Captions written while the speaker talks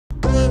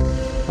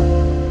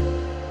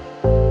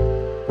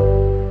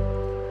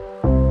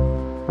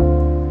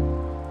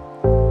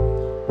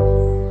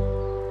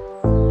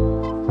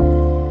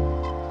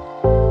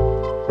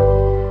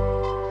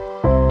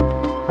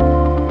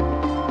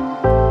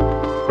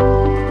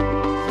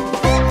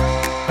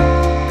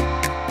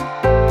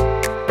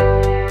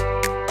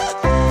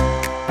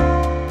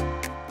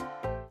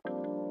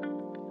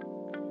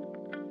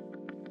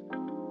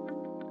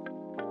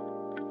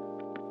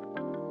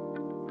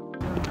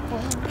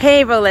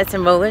Hey Rollettes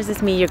and Rollers,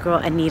 it's me, your girl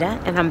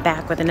Anita, and I'm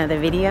back with another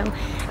video.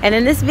 And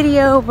in this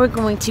video, we're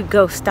going to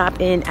go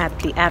stop in at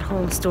the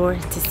at-home store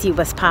to see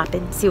what's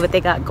popping, see what they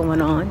got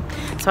going on.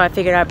 So I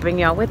figured I'd bring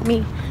y'all with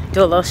me,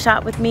 do a little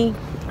shop with me.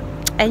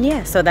 And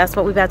yeah, so that's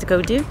what we're about to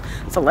go do.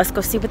 So let's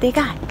go see what they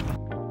got.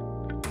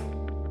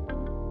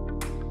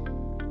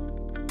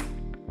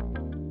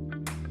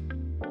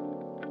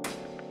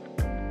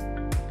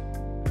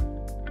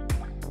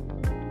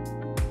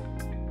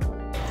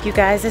 You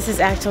guys, this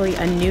is actually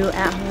a new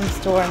at-home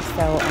store,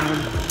 so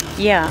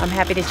yeah, I'm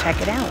happy to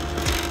check it out.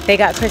 They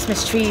got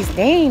Christmas trees.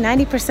 They ain't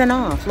 90%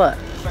 off. Look.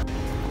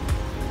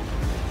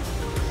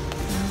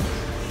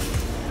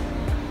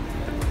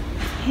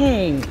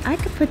 Hey, I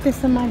could put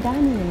this in my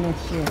dining room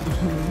next year.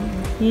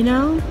 You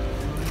know?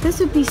 This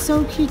would be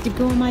so cute to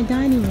go in my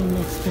dining room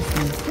next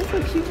Christmas. This is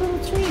a cute little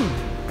tree.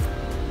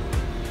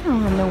 I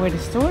don't have nowhere to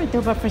store it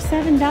though, but for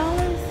 $7,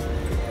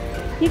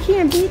 you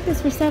can't beat this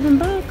for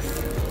 $7.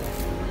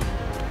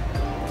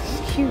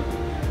 Cute.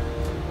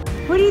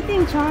 What do you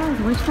think, Charles?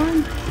 Which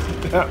one?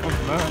 That one's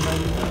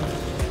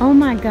 $9.99. Oh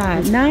my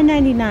God,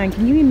 $9.99.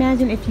 Can you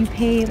imagine if you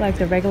paid like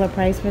the regular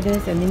price for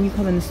this and then you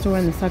come in the store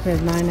and the sucker is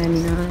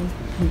 $9.99?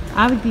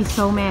 I would be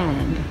so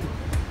mad.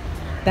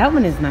 That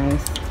one is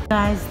nice.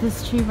 Guys,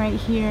 this tree right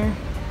here,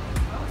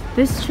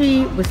 this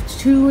tree was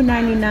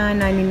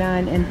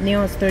 $299.99 and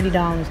now it's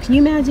 $30. Can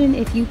you imagine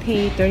if you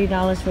paid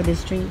 $30 for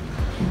this tree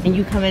and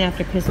you come in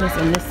after Christmas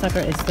and this sucker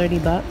is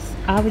 $30?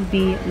 I would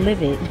be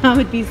livid. I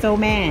would be so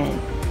mad.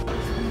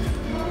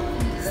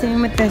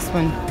 Same with this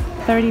one,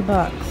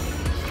 $30.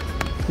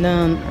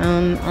 No,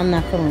 I'm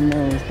not feeling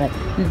those, but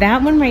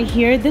that one right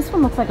here, this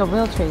one looks like a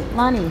real tree.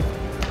 Lonnie,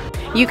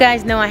 you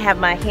guys know I have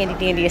my handy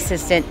dandy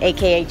assistant,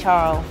 aka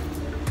Charles,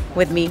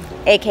 with me,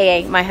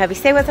 aka my hubby.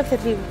 Say what's up to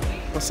the people.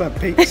 What's up,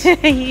 peeps?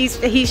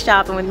 he's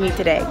shopping with me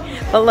today.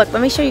 But look,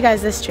 let me show you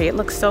guys this tree. It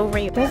looks so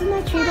real. Doesn't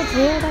that tree look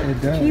real?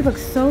 That tree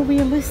looks so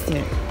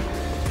realistic.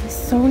 It's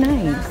so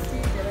nice.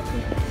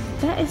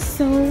 That is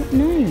so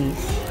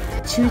nice.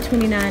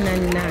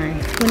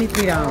 $229.99,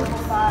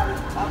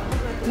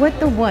 $23. What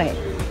the what?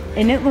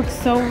 And it looks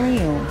so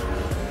real.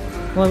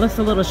 Well, it looks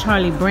a little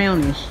Charlie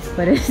Brownish,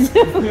 but it's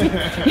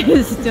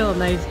still a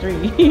nice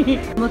tree.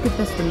 Look at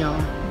this one, y'all.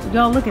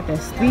 Y'all, look at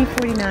this.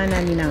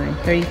 $349.99,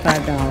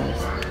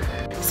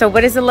 $35. So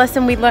what is the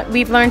lesson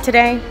we've learned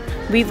today?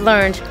 We've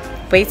learned,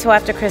 wait till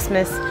after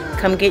Christmas,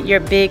 come get your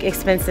big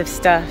expensive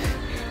stuff,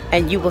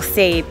 and you will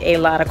save a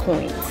lot of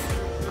coins.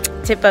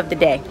 Tip of the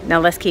day. Now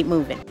let's keep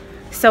moving.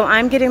 So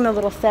I'm getting the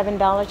little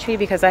 $7 tree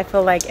because I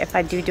feel like if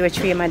I do a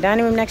tree in my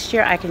dining room next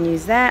year, I can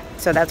use that.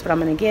 So that's what I'm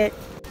gonna get.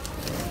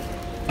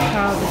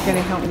 Charles is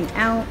gonna help me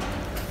out.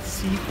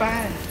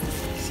 C5.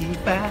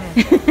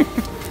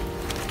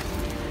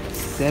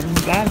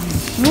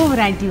 $7. What would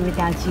I do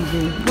without you,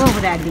 boo? What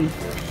would I do?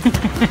 I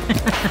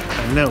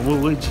know, what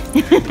would you?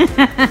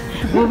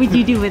 What would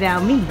you do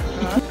without me?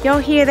 Y'all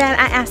hear that?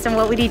 I asked him,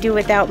 what would he do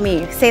without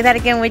me? Say that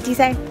again, what'd you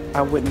say?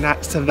 I would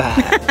not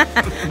survive.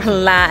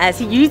 Lies,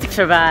 he used to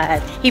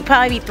survive. He'd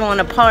probably be throwing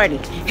a party.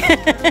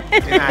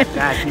 And I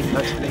died too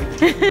much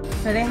later.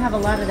 So they have a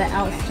lot of the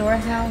outstore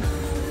house.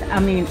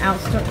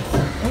 Outstore.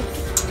 Oops.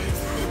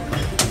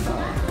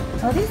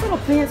 Oh, these little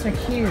plants are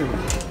cute.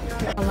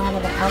 A lot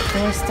of the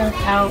outdoor stuff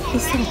out.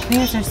 These little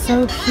plants are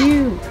so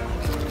cute.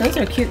 Those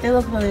are cute. They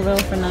look really real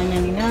for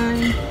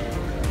 $9.99.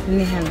 Then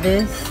they have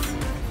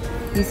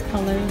these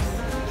colors.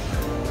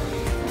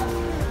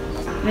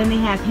 Then they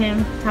have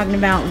him talking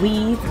about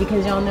weeds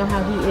because y'all know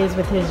how he is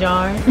with his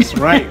yard. That's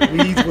right.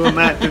 Weeds will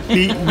not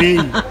defeat me.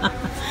 They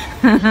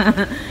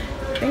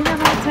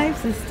have all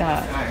types of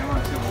stuff.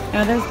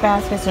 Oh, those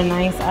baskets are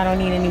nice. I don't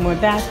need any more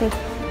baskets.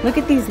 Look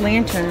at these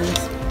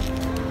lanterns.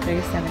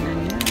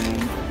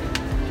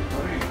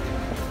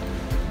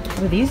 $37.99.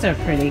 Oh, these are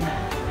pretty.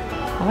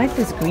 I like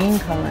this green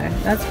color.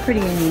 That's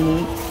pretty and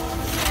unique.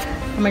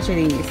 How much are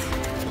these?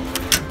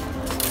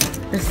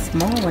 This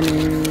small one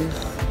is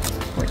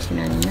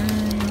 $14.99.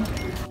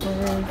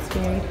 Oh, it's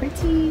very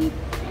pretty.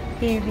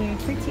 Very, very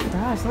pretty.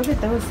 Gosh, look at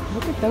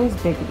those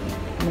big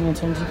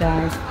lanterns, you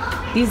guys.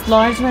 These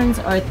large ones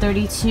are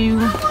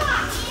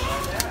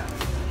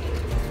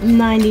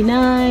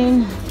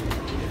 $32.99.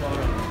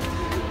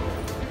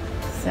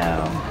 So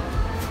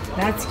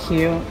that's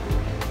cute.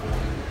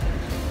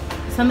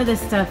 Some of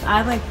this stuff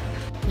I like.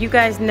 You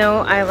guys know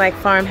I like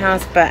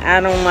farmhouse, but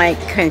I don't like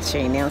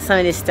country. Now some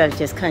of this stuff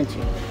just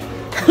country.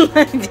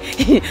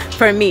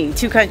 For me,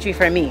 too country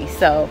for me.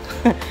 So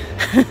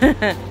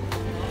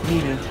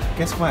Nita,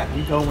 guess what?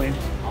 We going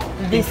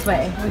this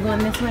way. We're going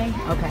this way?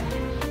 Okay.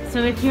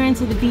 So if you're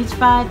into the beach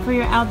vibe for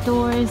your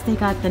outdoors, they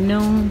got the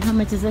gnome. How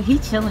much is it? He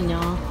chilling,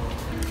 y'all.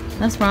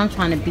 That's where I'm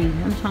trying to be.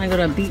 I'm trying to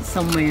go to a beach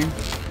somewhere.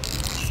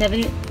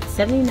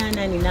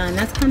 $79.99.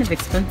 That's kind of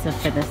expensive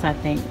for this, I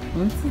think.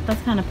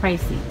 That's kind of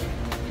pricey.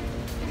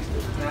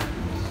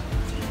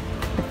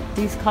 But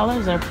these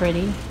colors are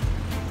pretty.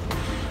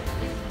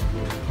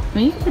 I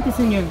mean, you can put this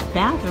in your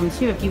bathroom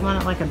too if you want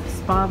it like a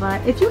spa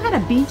vibe. If you had a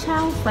beach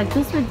house, like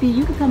this would be,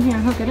 you could come here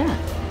and hook it up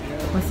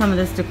with some of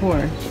this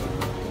decor.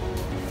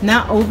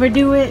 Not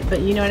overdo it,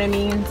 but you know what I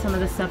mean? Some of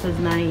the stuff is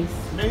nice.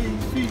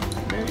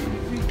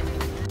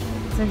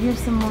 So here's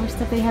some more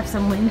stuff. They have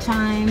some wind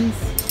chimes.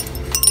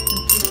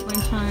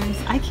 Wind chimes.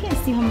 I can't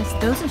see how much.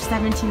 Those are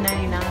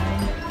 $17.99.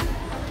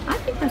 I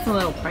think that's a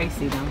little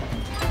pricey though.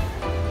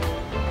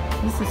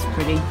 This is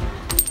pretty.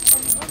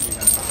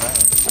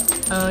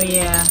 Oh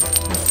yeah,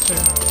 that's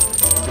true.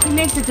 He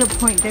makes a good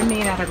point. They're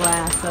made out of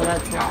glass, so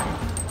that's why.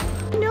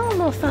 You know, a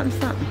little something,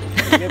 something.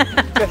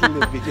 Just a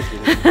little bit, just a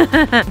little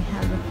bit.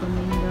 Have the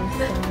flamingo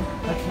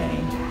stuff. Okay.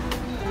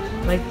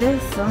 Like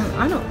this,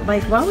 I don't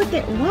like. Why would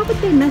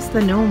they mess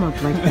the gnome up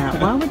like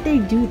that? Why would they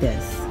do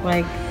this?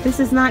 Like, this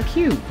is not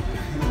cute.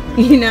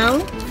 You know?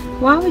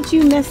 Why would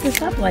you mess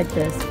this up like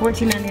this?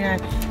 $14.99.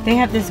 They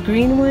have this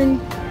green one,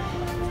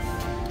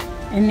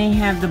 and they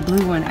have the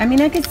blue one. I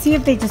mean, I could see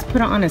if they just put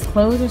it on his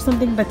clothes or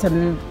something, but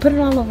to put it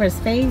all over his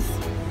face,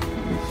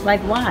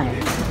 like why?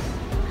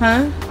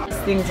 Huh? These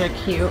things are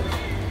cute,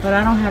 but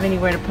I don't have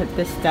anywhere to put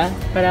this stuff.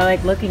 But I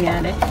like looking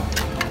at it.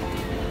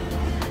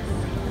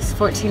 It's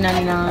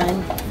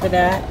 $14.99 for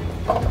that.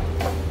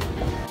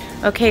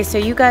 Okay, so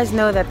you guys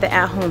know that the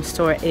at-home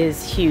store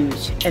is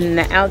huge, and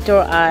the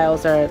outdoor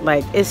aisles are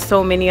like, it's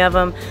so many of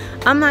them.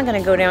 I'm not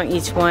gonna go down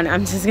each one.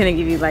 I'm just gonna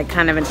give you like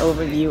kind of an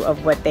overview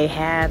of what they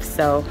have.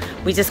 So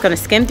we're just gonna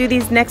skim through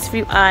these next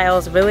few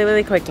aisles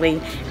really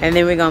quickly, and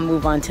then we're gonna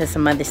move on to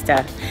some other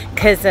stuff.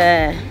 Cause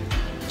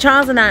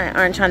Charles and I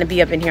aren't trying to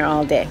be up in here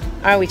all day,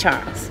 are we,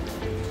 Charles?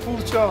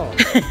 Who's Charles?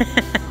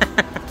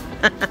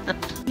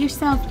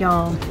 Yourself,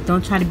 y'all.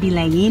 Don't try to be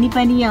like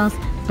anybody else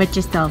but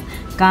yourself.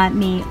 God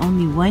made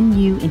only one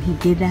you, and he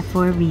did that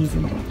for a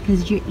reason,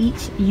 because you're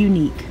each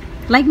unique,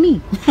 like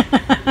me.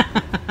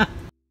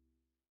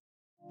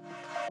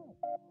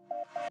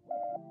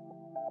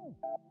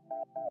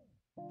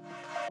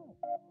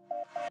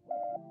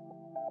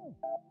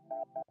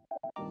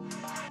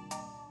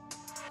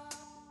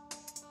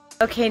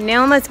 Okay,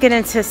 now let's get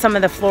into some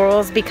of the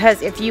florals,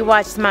 because if you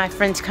watched my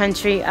French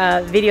country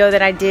video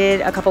that I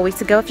did a couple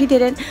weeks ago, if you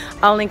didn't,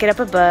 I'll link it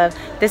up above.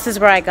 This is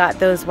where I got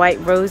those white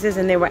roses,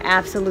 and they were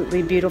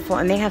absolutely beautiful,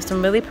 and they have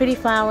some really pretty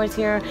flowers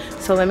here.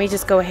 So let me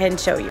just go ahead and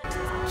show you.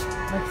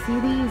 Like, see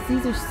these?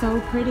 These are so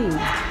pretty.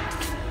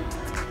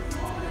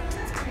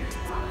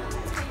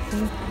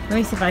 See? Let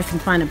me see if I can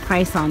find a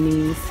price on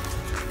these.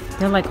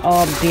 They're like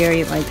all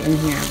buried like in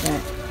here,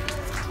 but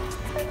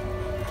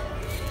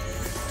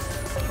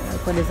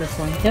what is this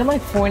one? They're like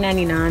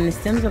 $4.99. The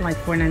stems are like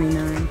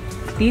 $4.99.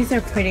 These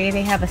are pretty.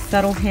 They have a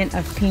subtle hint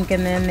of pink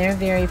in them. They're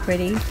very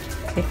pretty.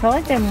 They feel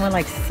like they're more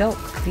like silk.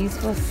 These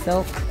were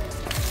silk.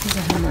 These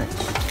are how much?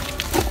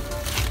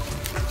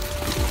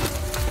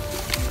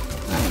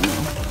 I don't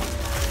know.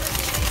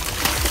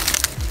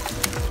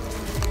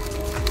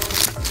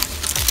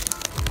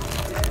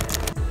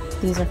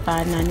 These are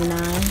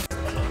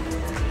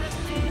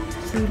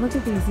 $5.99. See, look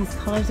at these. These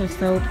colors are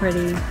so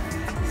pretty.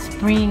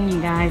 Spring, you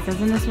guys.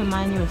 Doesn't this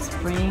remind you of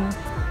spring?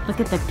 Look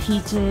at the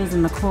peaches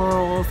and the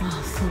corals.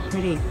 Oh, so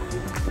pretty.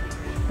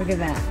 Look at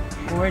that.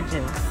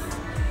 Gorgeous.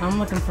 I'm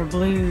looking for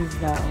blues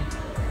though.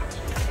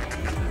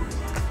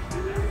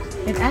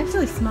 It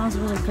actually smells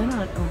really good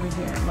out over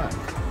here. Look.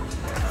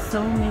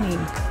 So many.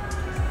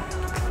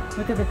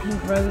 Look at the pink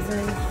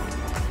roses.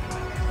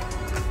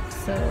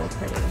 So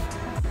pretty.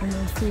 And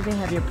then see, they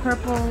have your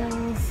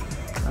purples.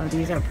 Oh,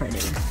 these are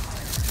pretty.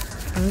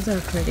 Those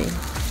are pretty.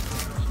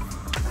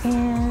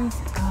 And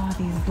oh,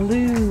 these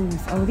blues.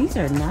 Oh, these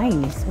are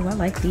nice. Oh, I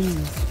like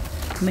these.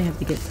 I may have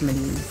to get some of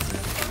these.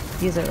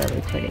 These are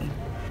really pretty.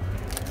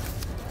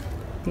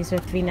 These are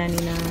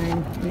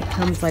 $3.99. It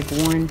comes like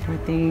one per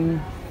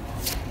thing.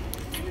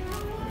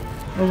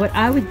 Well, what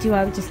I would do,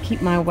 I would just keep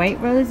my white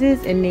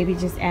roses and maybe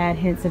just add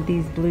hints of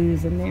these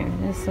blues in there.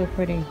 That's so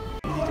pretty.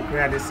 You need to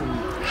grab this and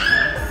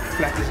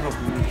flat this up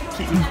and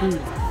keep me cool.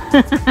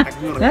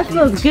 That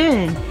feels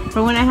good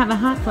for when I have a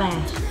hot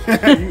flash.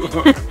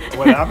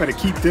 Well, I better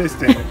keep this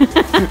then.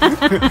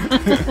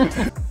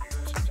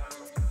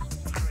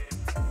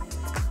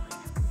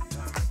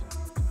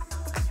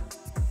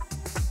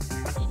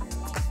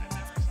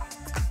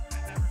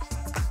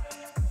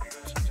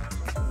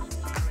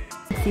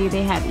 See,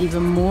 they have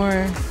even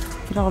more.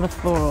 Look at all the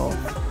florals.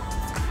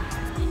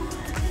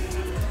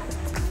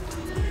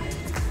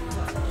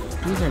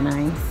 These are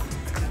nice.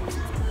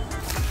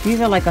 These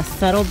are like a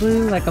subtle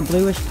blue, like a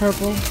bluish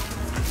purple.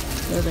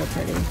 Those are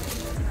pretty.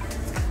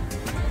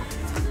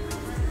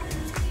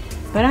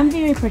 But I'm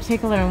very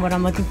particular in what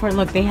I'm looking for.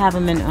 Look, they have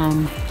them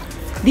in,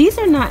 these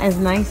are not as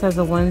nice as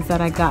the ones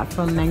that I got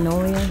from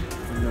Magnolia.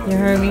 You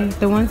heard me?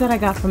 The ones that I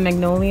got from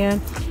Magnolia.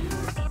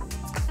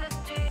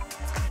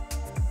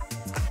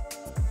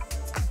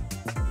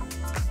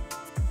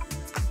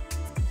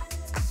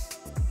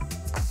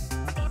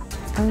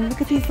 Oh,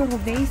 look at these little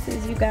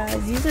vases, you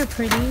guys. These are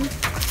pretty.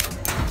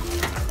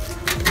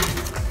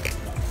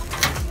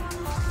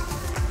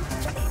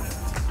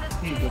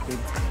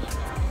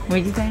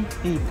 What'd you say?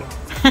 Here you go.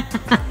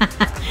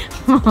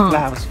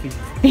 Flowers for you.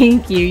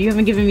 Thank you. You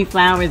haven't given me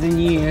flowers in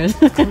years.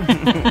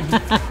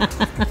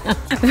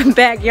 The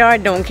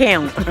backyard don't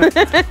count.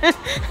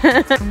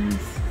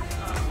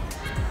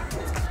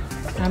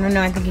 I don't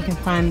know, I think you can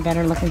find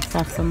better looking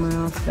stuff somewhere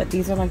else, but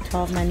these are like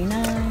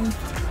 $12.99.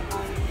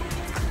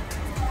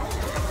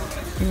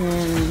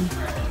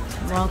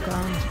 And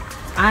welcome.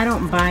 I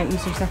don't buy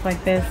Easter stuff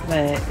like this,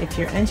 but if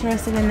you're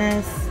interested in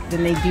this,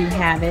 then they do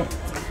have it.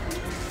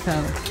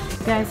 So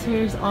guys,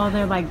 here's all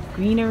their like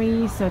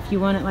greenery. So if you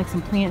wanted like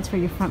some plants for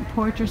your front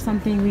porch or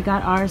something, we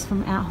got ours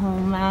from At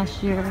Home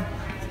last year.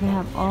 So they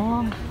have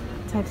all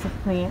types of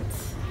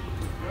plants,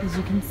 as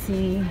you can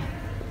see.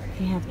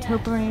 They have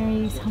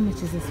topiaries. How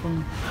much is this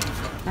one?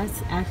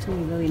 That's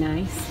actually really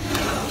nice.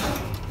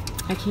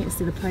 I can't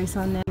see the price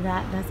on there.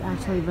 That's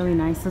actually really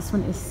nice. This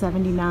one is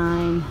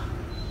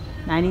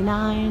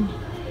 $79.99,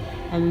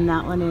 and then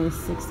that one is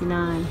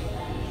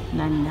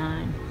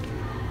 $69.99.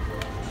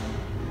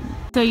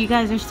 So you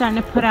guys are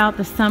starting to put out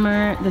the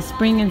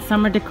spring and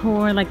summer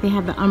decor. Like they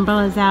have the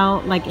umbrellas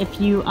out. Like if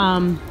you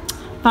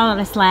followed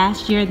us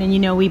last year, then you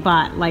know we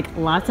bought like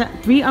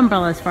 3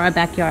 umbrellas for our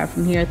backyard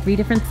from here, 3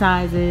 different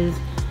sizes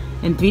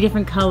and 3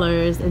 different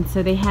colors. And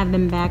so they have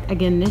them back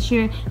again this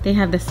year. They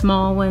have the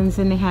small ones,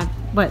 and they have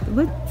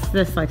what's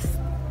this like?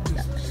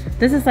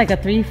 This is like a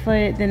 3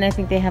 foot. Then I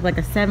think they have like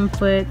a 7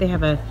 foot. They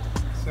have a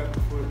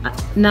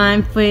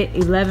 9 foot,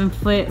 11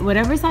 foot,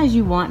 whatever size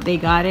you want, they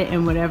got it,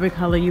 and whatever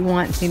color you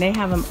want. See, they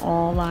have them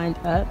all lined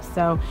up.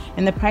 So,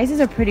 and the prices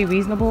are pretty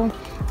reasonable.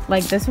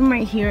 Like this one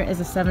right here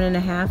is a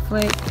 7.5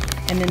 foot,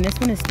 and then this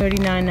one is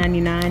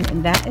 $39.99,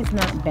 and that is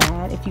not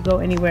bad. If you go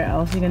anywhere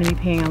else, you're going to be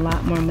paying a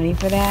lot more money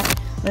for that.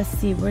 Let's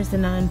see, where's the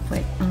 9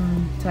 foot?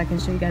 So I can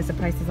show you guys the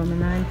prices on the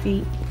 9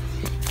 feet.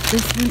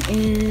 This one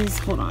is,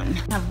 hold on.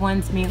 I have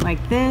ones made like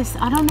this.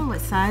 I don't know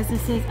what size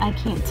this is. I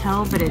can't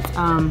tell, but it's 8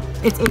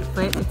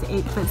 foot. It's an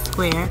 8 foot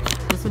square.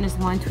 This one is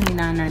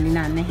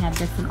 $129.99. They have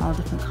this in all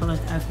different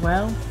colors as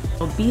well.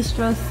 A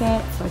bistro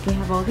set. So they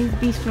have all these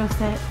bistro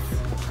sets.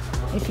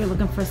 If you're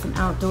looking for some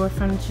outdoor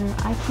furniture,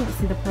 I can't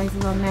see the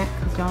prices on that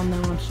because y'all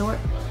know I'm short.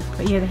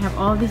 But yeah, they have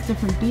all these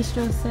different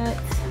bistro sets.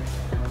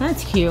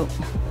 That's cute.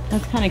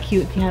 That's kind of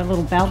cute if you had a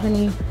little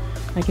balcony.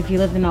 Like if you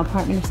lived in an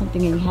apartment or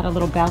something and you had a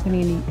little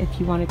balcony, and if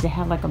you wanted to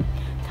have like a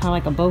kind of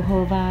like a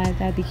boho vibe,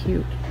 that'd be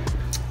cute.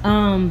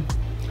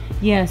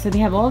 Yeah, so they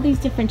have all these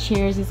different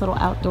chairs, these little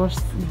outdoor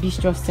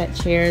bistro set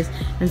chairs.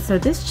 And so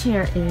this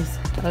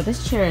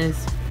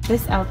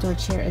outdoor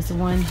chair is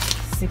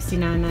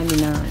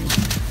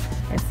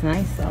 $169.99. That's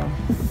nice though.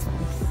 That's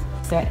nice.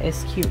 Set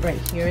is cute right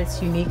here.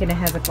 It's unique and it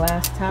has a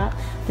glass top.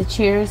 The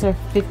chairs are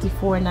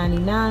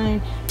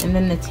 $54.99, and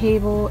then the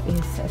table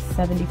is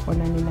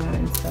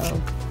 $74.99. So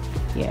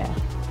yeah,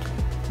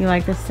 you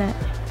like this set?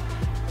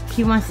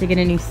 He wants to get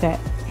a new set.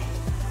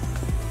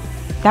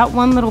 That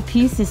one little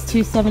piece is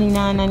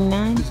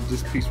 $279.99.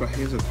 This piece right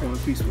here is a corner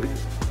piece with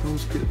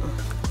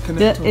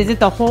is it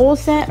the whole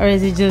set, or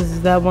is it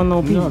just that one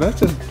little piece? No, that's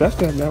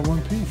that one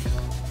piece.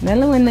 That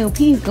little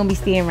piece is gonna be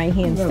staying right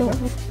here.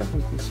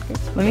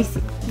 Let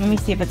me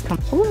see if it's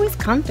comfortable. Oh, it's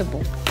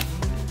comfortable.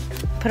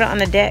 Put it on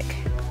the deck.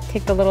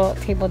 Take the little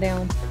table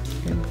down.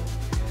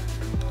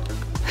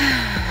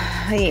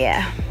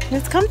 Yeah.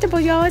 It's comfortable,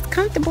 y'all. It's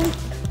comfortable.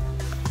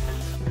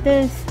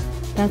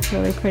 That's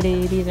really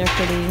pretty. These are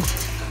pretty.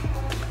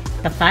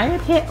 A fire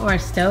pit or a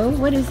stove?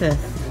 What is this?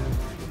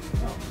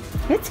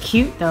 It's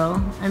cute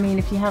though. I mean,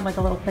 if you have like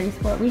a little place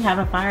for it, we have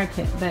a fire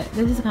pit, but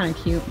this is kind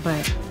of cute.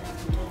 But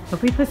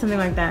if we put something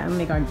like that, it'll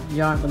make our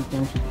yard look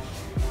junky.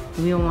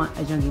 We don't want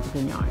a junky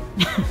looking yard.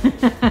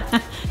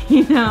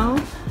 You know?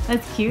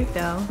 That's cute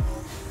though.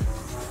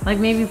 Like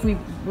maybe if we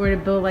were to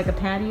build like a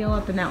patio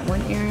up in that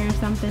one area or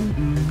something,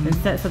 and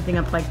set something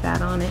up like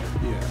that on it.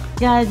 Yeah.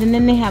 Guys, and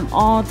then they have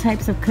all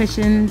types of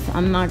cushions.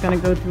 I'm not gonna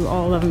go through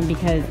all of them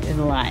because it's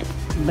a lot.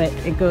 But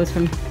it goes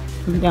from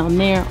down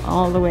there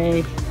all the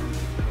way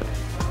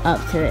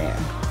up to there.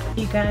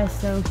 You guys,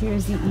 so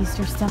here's the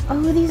Easter stuff.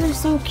 Oh, these are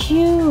so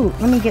cute.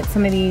 Let me get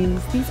some of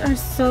these. These are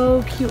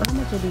so cute. How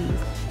much are these?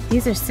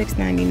 These are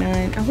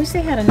 $6.99. I wish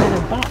they had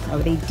another box. Oh,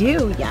 they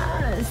do.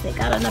 Yes, they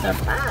got another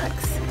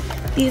box.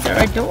 These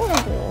are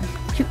adorable.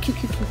 Cute, cute,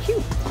 cute, cute,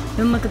 cute.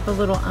 Then look at the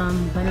little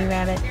bunny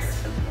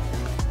rabbits.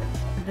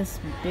 This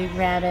big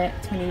rabbit,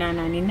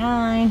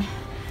 $29.99.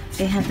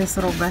 They have this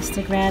little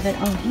rustic rabbit.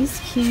 Oh, he's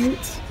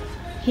cute.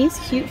 He's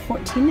cute,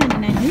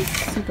 $14.99.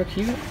 He's super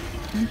cute.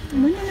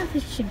 I'm wondering if I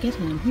should get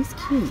him. He's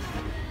cute.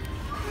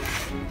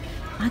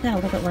 I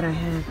gotta look at what I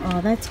have.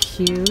 Oh, that's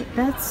cute.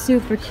 That's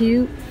super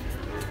cute.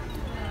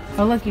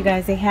 Oh, look, you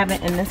guys, they have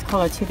it in this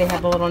color too. They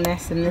have a little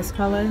nest in this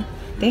color.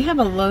 They have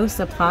a low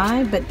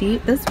supply, but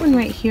this one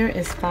right here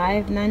is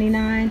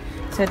 $5.99.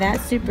 So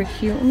that's super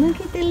cute. And look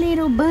at the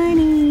little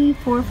bunny,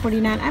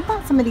 $4.49. I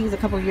bought some of these a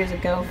couple years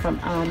ago from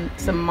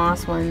some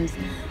moss ones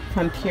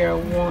from Pier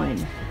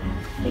 1.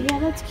 But yeah,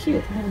 that's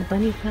cute. They have a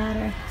bunny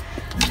platter.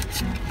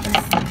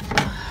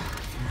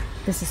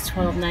 This is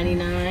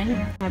 $12.99.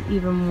 They have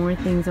even more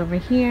things over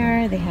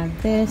here. They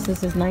have this.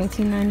 This is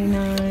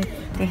 $19.99.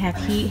 They have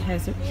He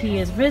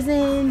Is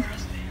Risen.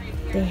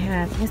 They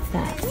have, what's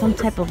that? Some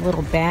type of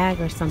little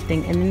bag or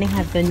something. And then they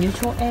have the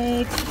neutral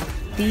eggs.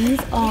 These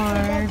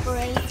are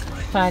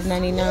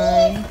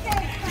 $5.99.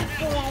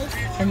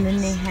 And then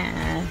they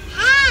have,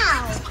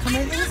 come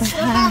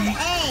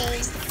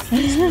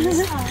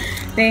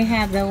They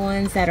have the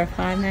ones that are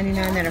 $5.99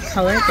 that are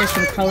colored. There's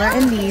some color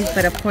in these,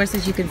 but of course,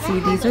 as you can see,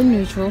 these are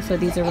neutral, so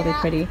these are really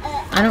pretty.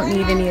 I don't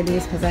need any of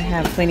these because I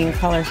have plenty of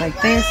colors like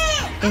this.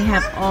 They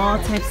have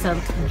all types of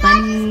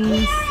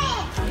bunnies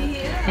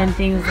and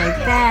things like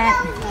that.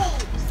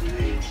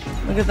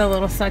 Look at the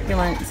little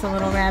succulents, the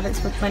little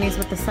rabbits with bunnies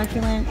with the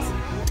succulents.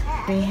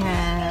 They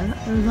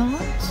have a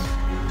lot.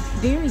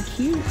 Very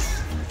cute.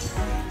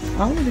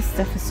 All of this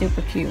stuff is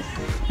super cute.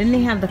 Then they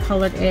have the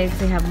colored eggs.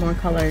 They have more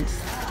colors.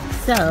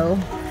 So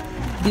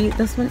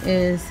this one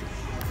is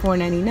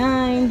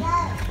 $4.99.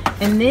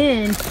 And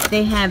then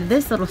they have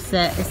this little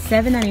set. It's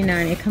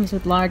 $7.99. It comes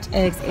with large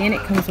eggs and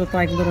it comes with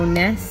like a little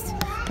nest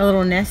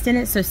in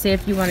it. So say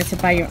if you wanted to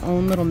buy your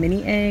own little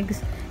mini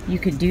eggs, you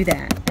could do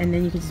that. And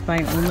then you could just buy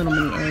your own little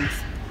mini eggs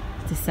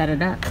to set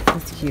it up.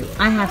 That's cute.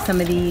 I have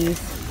some of these,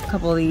 a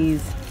couple of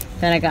these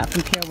that I got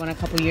from Pier 1 a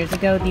couple years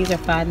ago. These are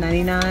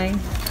 $5.99.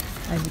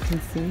 As you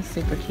can see,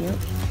 super cute.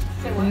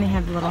 And they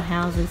have little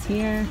houses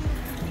here.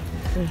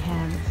 They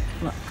have,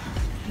 look,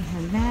 they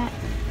have that.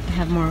 They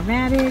have more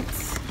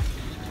rabbits.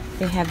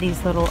 They have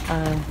these little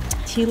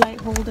tea light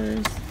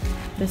holders.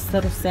 This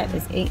little set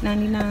is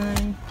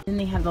 $8.99. Then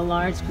they have the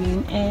large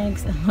green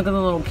eggs. And look at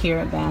the little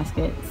carrot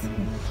baskets.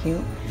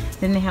 Cute.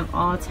 Then they have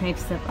all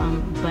types of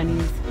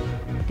bunnies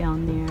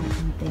down there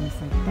and things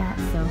like that.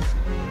 So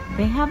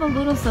they have a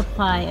little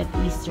supply of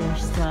Easter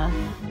stuff.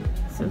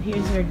 So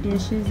here's your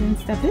dishes and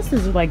stuff. This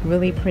is like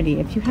really pretty.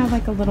 If you have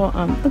like a little,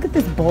 look at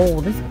this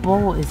bowl. This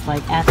bowl is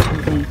like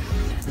absolutely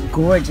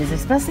gorgeous,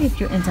 especially if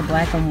you're into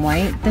black and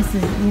white. This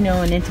is, you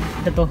know, and into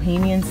the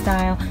bohemian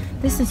style.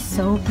 This is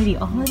so pretty.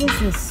 All of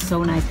this is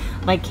so nice.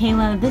 Like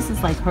Kayla, this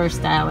is like her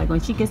style. Like when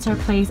she gets her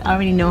place, I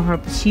already know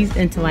her. She's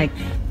into like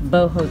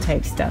boho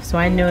type stuff. So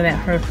I know that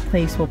her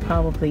place will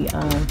probably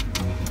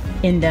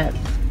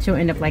she'll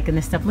end up liking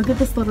this stuff. Look at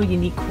this little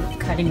unique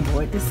cutting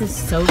board. This is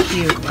so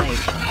cute. Like,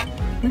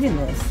 look at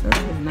this. This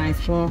is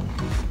nice. Well,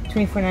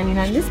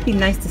 $24.99. This would be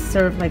nice to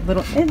serve like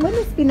little. Wouldn't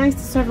this be nice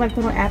to serve like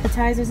little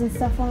appetizers and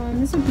stuff on?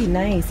 This would be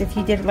nice if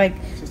you did like,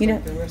 you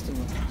know.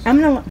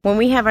 When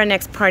we have our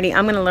next party,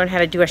 I'm gonna learn how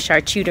to do a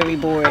charcuterie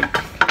board.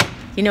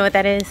 You know what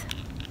that is?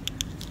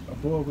 A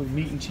board with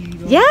meat and cheese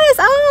on it? Yes.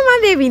 Oh,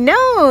 my baby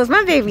knows.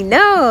 My baby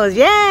knows.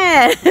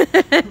 Yes.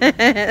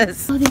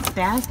 Oh, these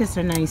baskets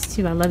are nice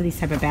too. I love these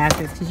type of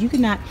baskets because you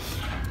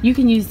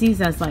can use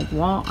these as like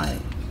wall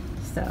art.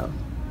 So,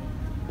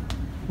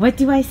 what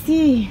do I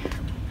see?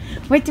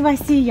 What do I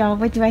see, y'all?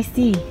 What do I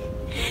see?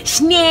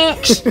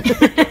 Snacks!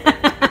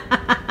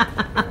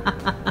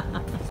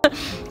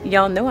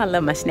 Y'all know I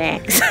love my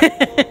snacks.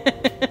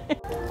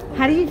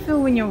 How do you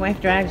feel when your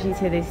wife drives you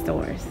to these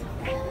stores?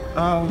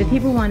 The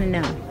people want to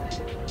know.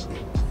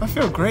 I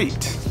feel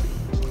great.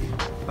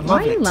 I love it.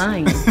 Why are you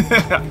lying?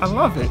 I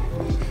love it.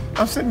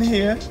 I'm sitting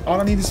here. All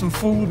I need is some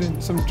food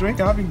and some drink.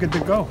 I'll be good to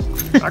go.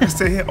 I can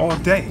stay here all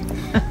day.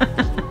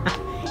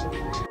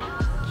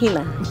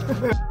 Gila.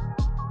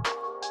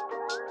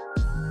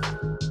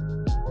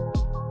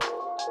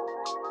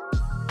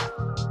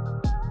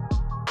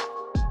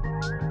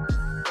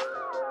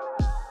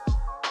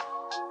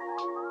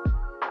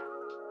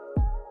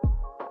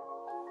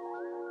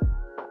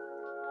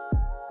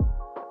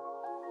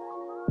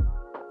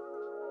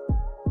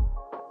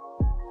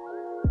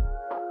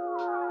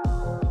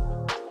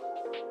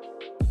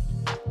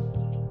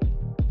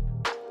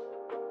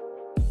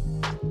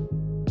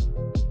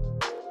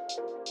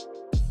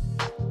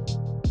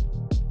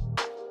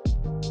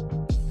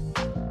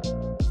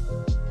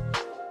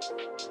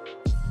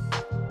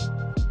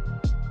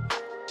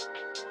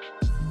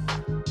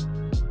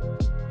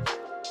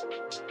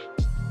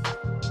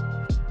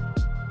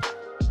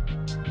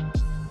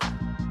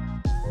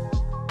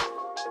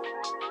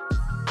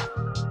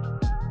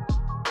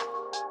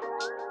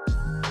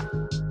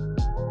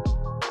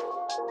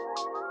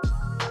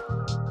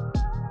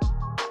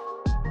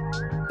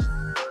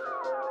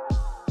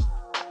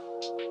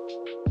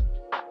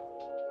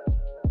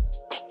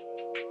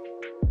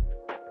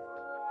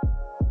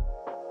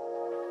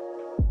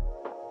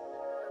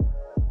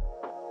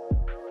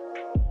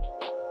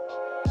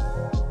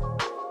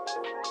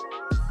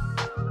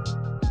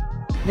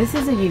 This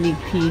is a unique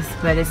piece,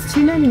 but it's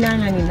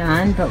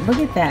 $299.99. But look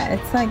at that.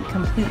 It's like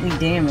completely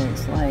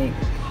damaged. Like,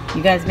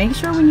 you guys make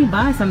sure when you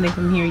buy something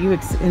from here, you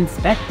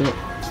inspect it.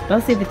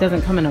 Especially if it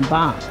doesn't come in a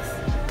box.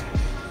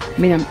 I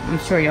mean, I'm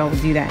sure y'all will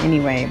do that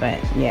anyway, but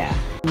yeah.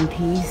 One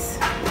piece.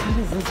 How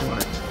does this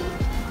work?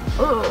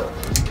 Oh,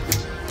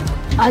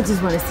 I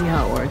just want to see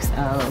how it works.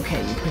 Oh,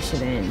 okay. You push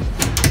it in.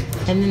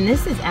 And then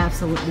this is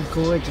absolutely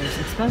gorgeous,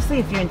 especially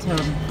if you're into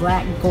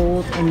black,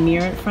 gold, and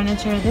mirrored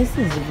furniture. This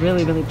is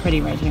really, really pretty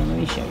right here. Let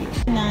me show you.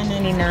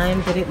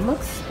 $9.99, but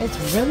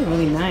it's really,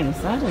 really nice.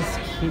 That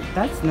is cute.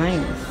 That's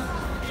nice.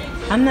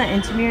 I'm not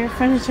into mirrored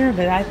furniture,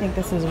 but I think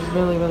this is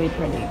really, really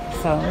pretty.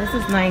 So this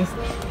is nice.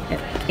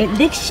 It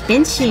looks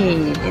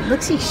expensive. It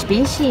looks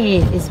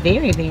expensive. It's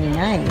very, very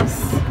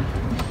nice.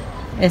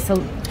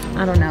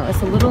 I don't know.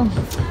 It's a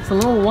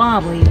little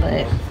wobbly,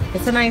 but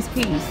it's a nice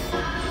piece.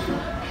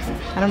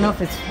 I don't know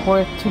if it's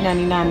worth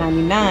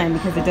 $299.99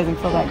 because it doesn't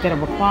feel that good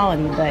of a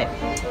quality, but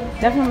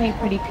definitely a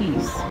pretty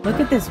piece. Look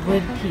at this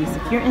wood piece.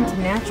 If you're into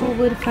natural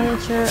wood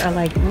furniture or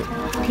like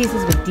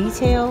pieces with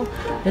detail,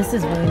 this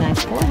is really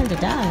nice.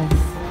 $400.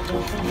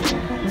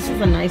 This is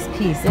a nice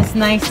piece. It's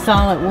nice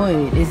solid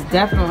wood. It's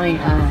definitely,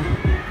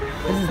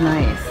 this is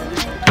nice.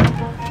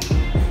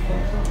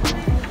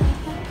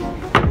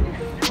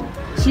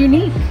 It's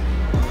unique.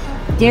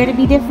 Dare to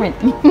be different.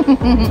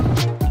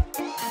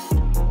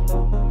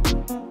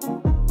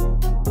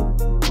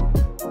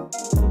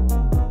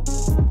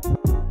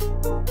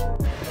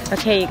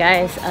 Okay, you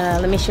guys,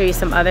 let me show you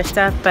some other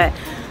stuff, but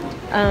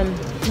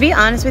to be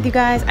honest with you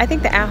guys, I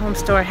think the at-home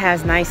store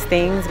has nice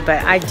things,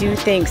 but I do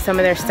think some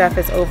of their stuff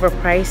is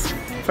overpriced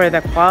for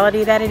the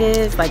quality that it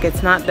is. Like,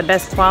 it's not the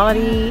best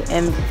quality,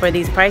 and for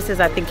these prices,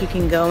 I think you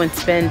can go and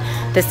spend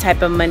this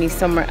type of money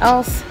somewhere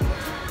else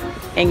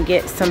and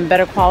get some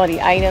better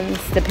quality items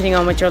depending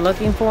on what you're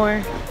looking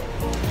for.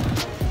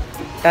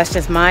 That's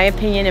just my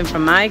opinion and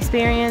from my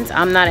experience.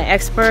 I'm not an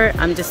expert.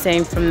 I'm just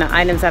saying from the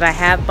items that I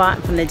have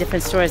bought from the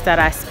different stores that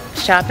I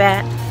shop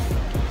at.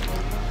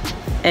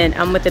 And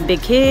I'm with a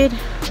big kid.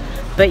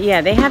 But yeah,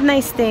 they have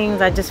nice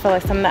things. I just feel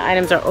like some of the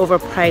items are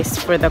overpriced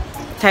for the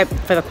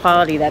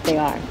quality that they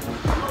are.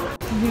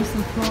 Here's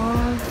some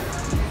claws.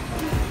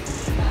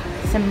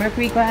 Some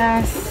mercury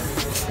glass.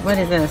 What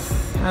is this?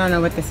 I don't know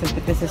what this is,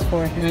 but this is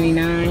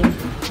 $4.99.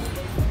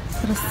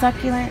 Little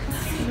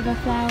succulents, little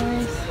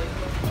flowers.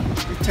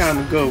 It's time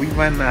to go. We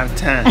running out of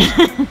time.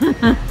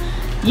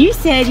 You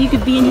said you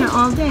could be in here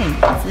all day.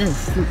 What's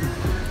this?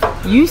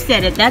 You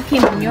said it. That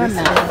came from your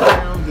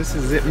mouth. This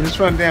is it. Let's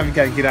run down. We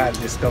gotta get out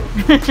of this though.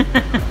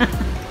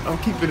 I'm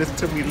keeping this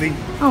until we leave.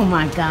 Oh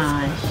my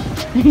gosh.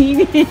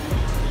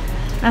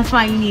 That's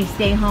why you need to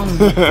stay home.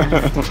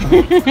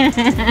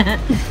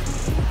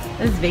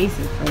 This vase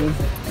is pretty.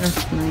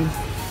 That's nice.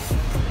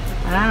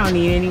 But I don't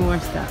need any more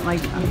stuff.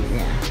 Like,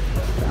 yeah.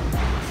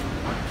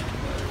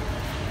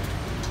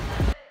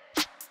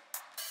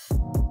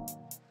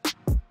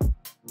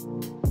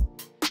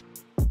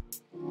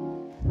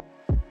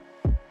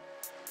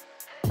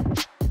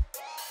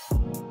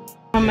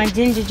 My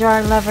ginger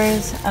jar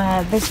lovers,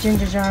 this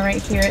ginger jar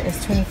right here is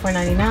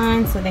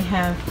 $24.99, so they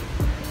have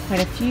quite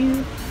a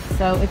few.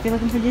 So if you're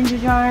looking for ginger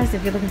jars,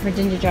 if you're looking for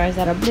ginger jars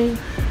that are blue,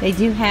 they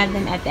do have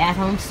them at the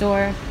at-home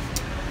store.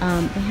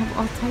 They have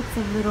all types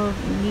of little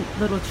neat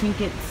little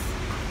trinkets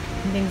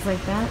and things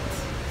like that.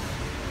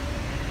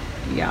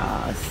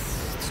 Yes.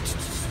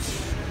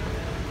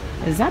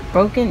 Is that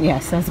broken?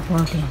 Yes, that's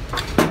broken.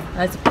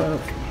 That's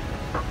broke.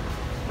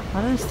 A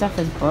lot of this stuff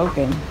is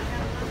broken.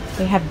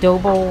 They have dough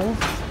bowls.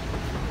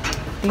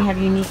 They have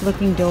unique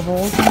looking dough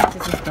bowls.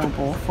 This is dough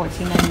bowl,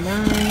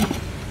 $14.99.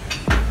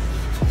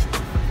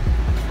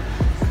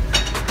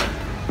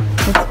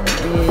 This one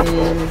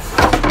is,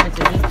 how much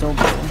is this dough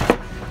bowl?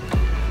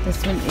 This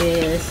one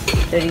is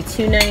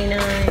 $32.99.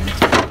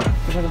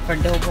 If you're looking for a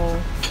dough bowl.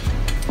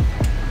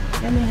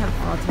 Then they have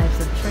all types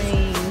of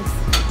trays.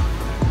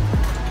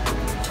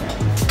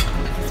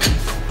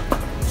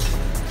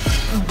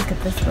 Oh, look at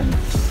this one.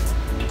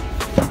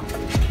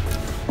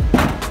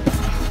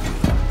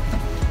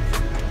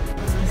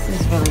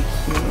 Really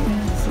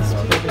cute. This is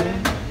pretty.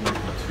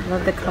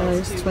 Love the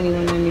colors.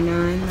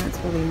 $21.99. That's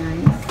really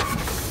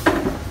nice.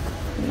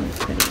 Really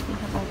pretty. We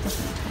have all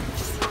different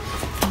types.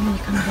 And then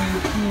you come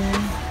down here.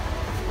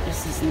 This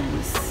is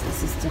nice.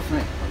 This is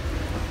different.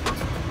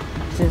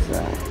 This is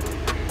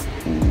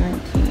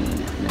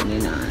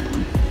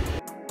 $19.99.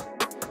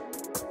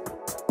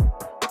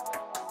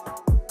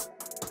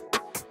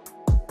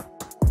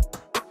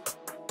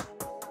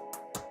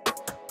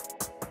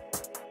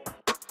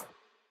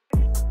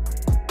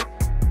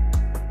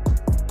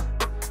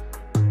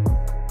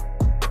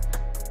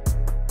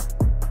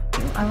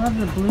 I love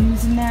the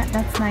blues in that.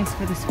 That's nice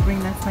for the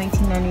spring. That's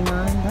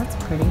 $19.99. That's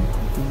pretty.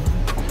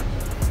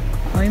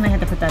 Oh, we might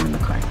have to put that in the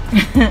cart.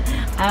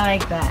 I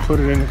like that. Put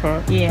it in the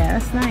cart? Yeah,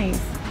 that's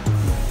nice.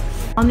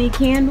 On the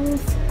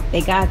candles,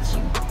 they got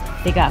you.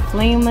 They got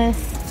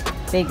flameless.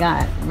 They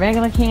got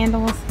regular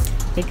candles.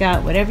 They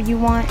got whatever you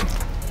want.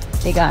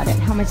 They got it.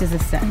 How much is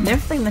this set? Their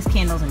flameless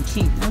candles are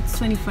cheap. That's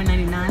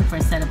 $24.99 for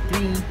a set of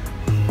 3.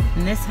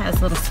 And this has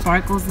little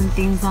sparkles and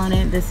things on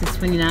it. This is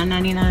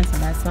 $29.99, so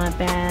that's not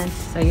bad.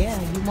 So yeah,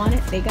 you want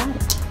it, they got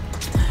it.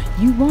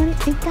 You want it,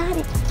 they got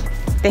it.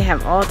 They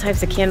have all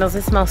types of candles.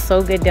 It smells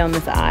so good down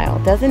this aisle,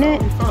 doesn't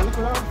it?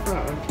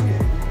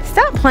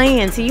 Stop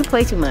playing. See, you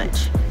play too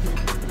much.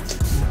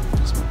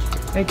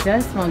 It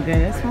does smell good.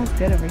 It smells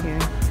good over here.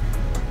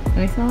 Let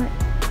me smell it.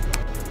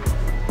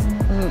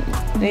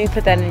 Let me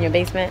put that in your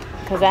basement,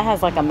 because that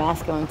has like a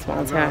masculine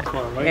smell to it.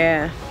 Right?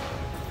 Yeah.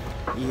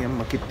 Yeah, I'm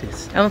gonna get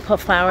this. I'm gonna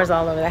put flowers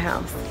all over the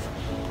house.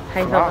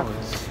 How you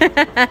Flowers?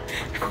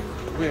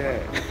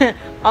 Where?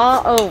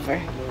 All over.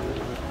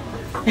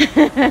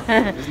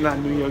 It's not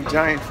New York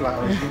Giant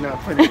flowers. You're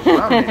not putting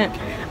flowers in the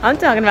can. I'm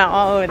talking about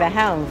all over the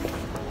house.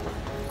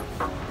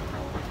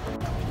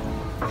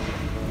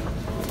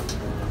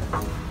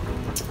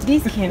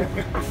 These candles.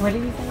 What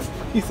did he say?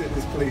 He said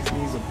this place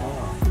needs a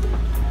bar.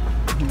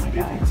 my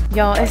God.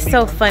 Y'all, it's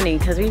so funny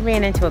because we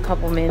ran into a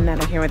couple men that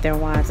are here with their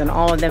wives, and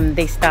all of them,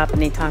 they stop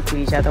and they talk to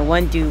each other.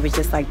 One dude was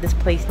just like, this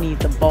place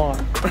needs a bar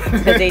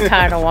because they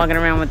tired of walking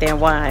around with their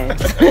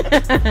wives.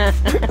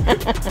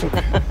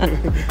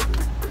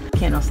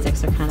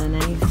 Candlesticks are kind of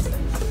nice.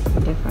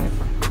 Different.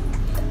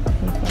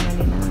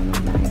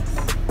 $24.99, nice.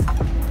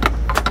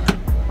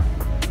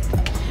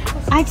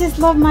 I just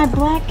love my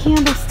black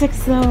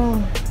candlesticks though.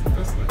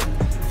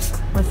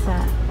 What's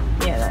that?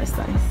 Yeah, that's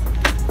nice.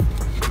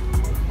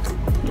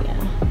 Yeah.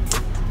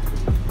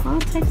 All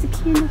types of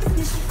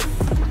candlesticks.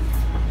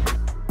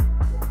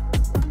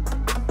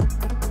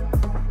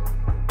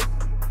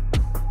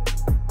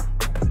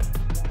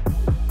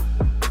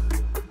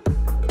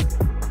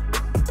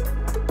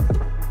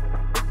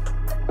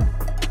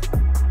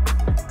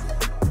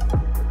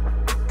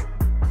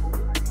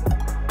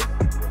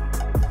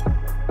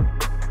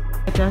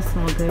 It does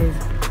smell good.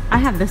 I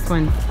have this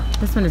one.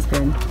 This one is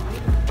good.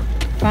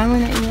 Find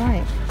one that you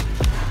like.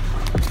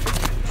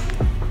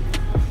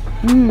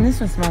 This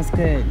one smells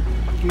good.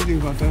 What do you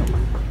think about that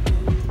one?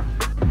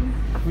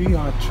 We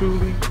are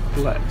truly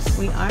blessed.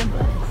 We are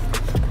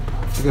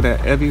blessed. Look at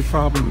that. Every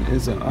problem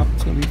is an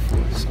opportunity for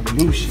a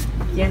solution.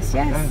 Yes,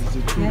 yes. That is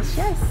the truth. Yes,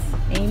 yes.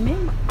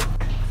 Amen.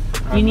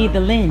 You need the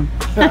Lynn.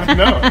 I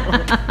know.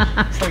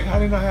 It's like, how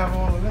did I have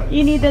all of that?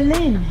 You need the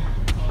Lynn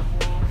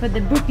for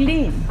the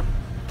Brooklyn.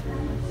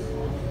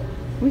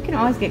 We can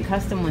always get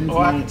custom ones.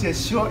 Or I can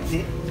just shorten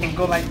it and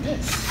go like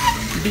this.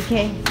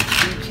 BK.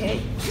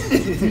 BK.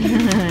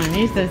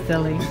 You're so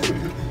silly.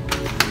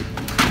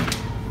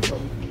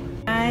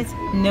 Guys,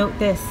 note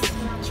this.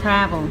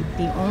 Travel.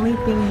 The only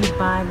thing you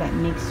buy that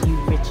makes you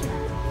richer.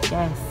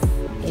 Yes.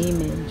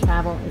 Amen.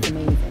 Travel is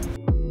amazing.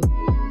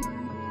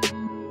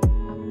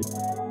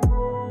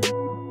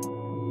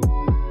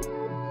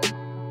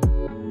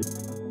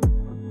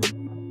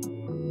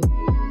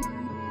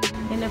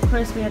 And of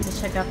course we have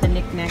to check out the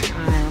knick-knack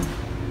aisle.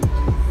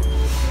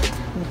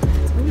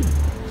 Ooh.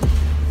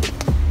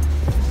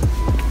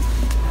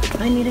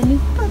 I need a new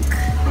book.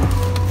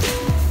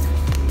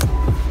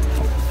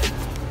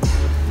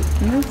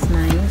 That's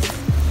nice.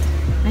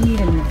 I need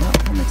a new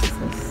book. How much is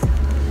this?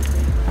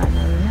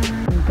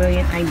 $5.99.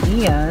 Brilliant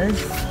Ideas.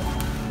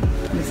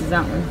 This is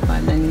that one,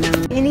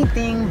 $5.99.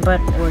 Anything but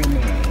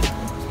ordinary.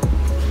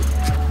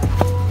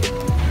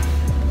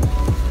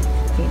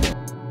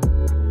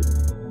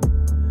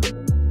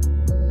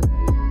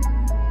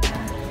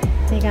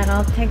 They got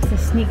all types of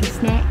sneaky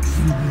snacks.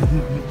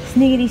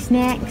 Sniggity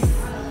snacks.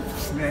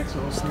 Snacks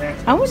or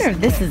snacks. I wonder if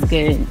this is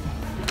good.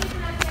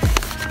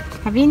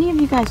 Have any of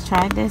you guys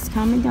tried this?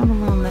 Comment down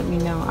below and let me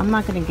know. I'm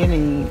not going to get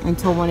any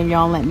until one of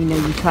y'all let me know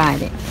you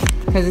tried it.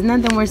 Because there's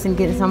nothing worse than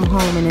getting some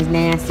home and it's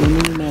nasty and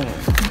then you're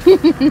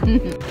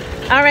mad.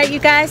 Alright you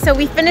guys, so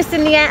we finished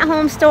in the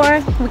at-home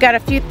store. We got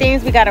a few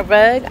things. We got a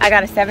rug. I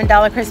got a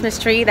 $7 Christmas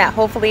tree that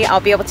hopefully I'll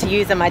be able to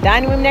use in my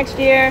dining room next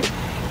year.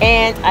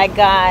 And I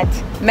got,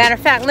 matter of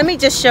fact, let me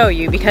just show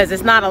you because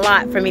it's not a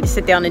lot for me to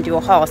sit down and do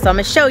a haul. So I'm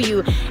going to show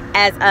you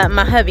as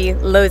my hubby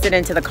loads it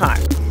into the car.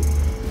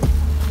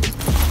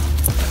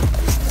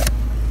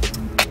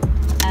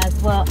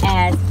 As well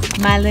as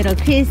my little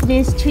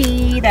Christmas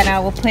tree that I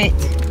will put,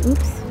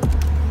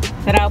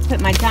 that I'll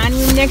put my dining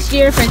room next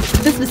year. For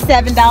this was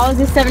 $7.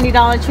 This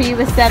 $70 tree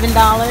was $7.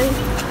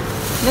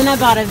 Then I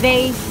bought a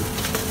vase.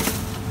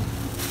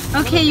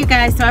 Okay, you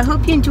guys, so I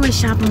hope you enjoy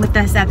shopping with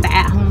us at the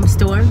at-home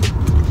store.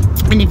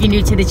 And if you're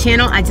new to the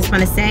channel, I just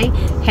want to say,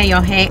 hey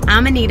y'all, hey,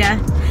 I'm Anita.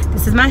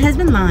 This is my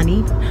husband,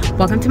 Lonnie.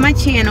 Welcome to my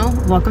channel.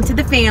 Welcome to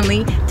the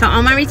family. To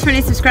all my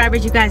returning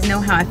subscribers, you guys know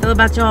how I feel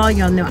about y'all.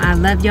 Y'all know I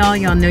love y'all.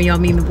 Y'all know y'all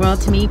mean the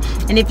world to me.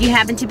 And if you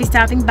happen to be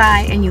stopping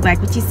by and you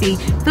like what you see,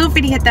 feel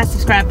free to hit that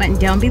subscribe button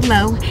down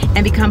below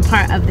and become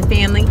part of the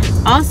family.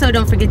 Also,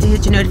 don't forget to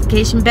hit your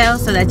notification bell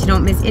so that you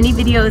don't miss any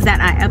videos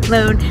that I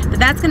upload. But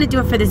that's going to do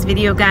it for this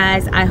video,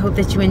 guys. I hope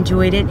that you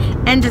enjoyed it.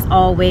 And as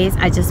always,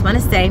 I just want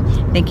to say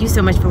thank you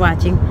so much for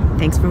watching.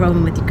 Thanks for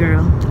rolling with your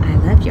girl. I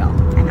love y'all.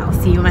 And I'll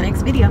see you in my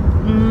next video.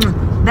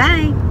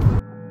 Bye.